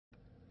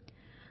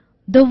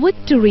The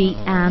victory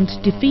and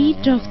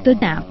defeat of the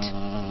gnat.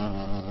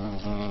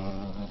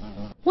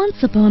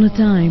 Once upon a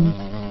time,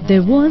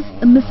 there was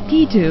a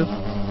mosquito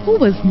who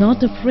was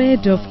not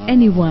afraid of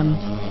anyone.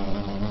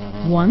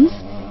 Once,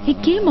 he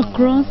came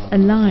across a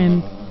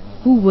lion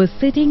who was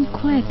sitting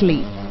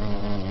quietly.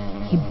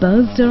 He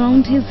buzzed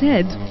around his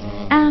head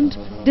and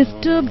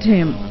disturbed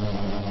him.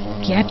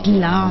 "Get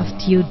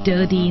lost, you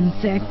dirty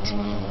insect!"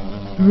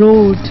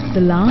 roared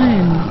the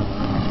lion.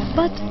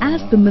 But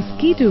as the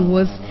mosquito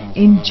was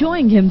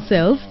enjoying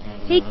himself,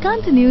 he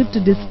continued to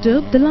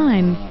disturb the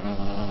lion.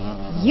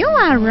 "You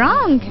are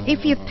wrong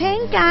if you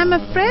think I am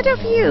afraid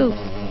of you,"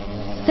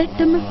 said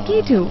the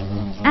mosquito,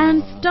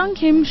 and stung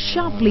him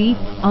sharply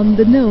on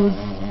the nose.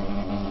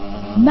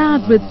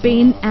 Mad with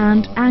pain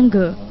and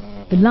anger,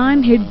 the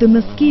lion hit the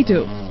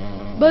mosquito,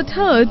 but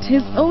hurt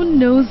his own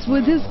nose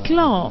with his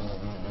claw.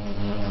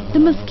 The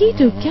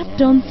mosquito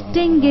kept on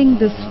stinging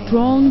the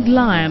strong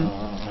lion,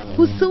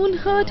 who soon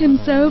hurt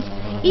himself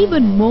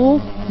even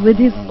more with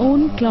his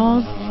own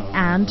claws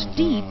and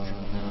teeth.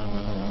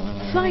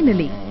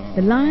 Finally,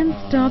 the lion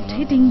stopped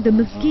hitting the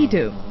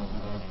mosquito.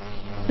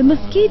 The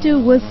mosquito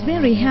was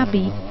very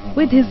happy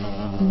with his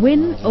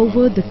win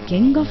over the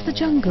king of the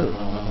jungle.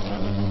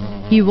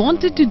 He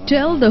wanted to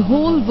tell the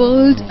whole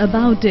world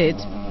about it,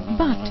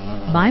 but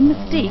by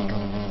mistake,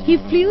 he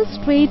flew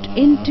straight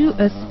into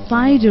a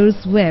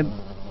spider's web.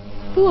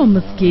 Poor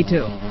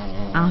mosquito!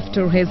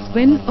 After his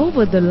win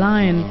over the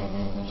lion,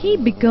 he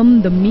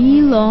became the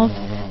meal of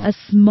a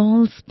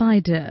small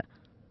spider.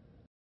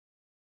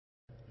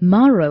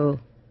 Moral: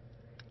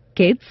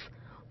 Kids,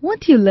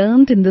 what you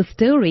learned in the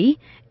story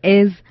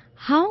is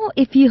how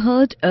if you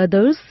hurt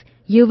others,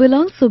 you will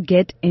also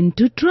get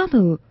into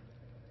trouble.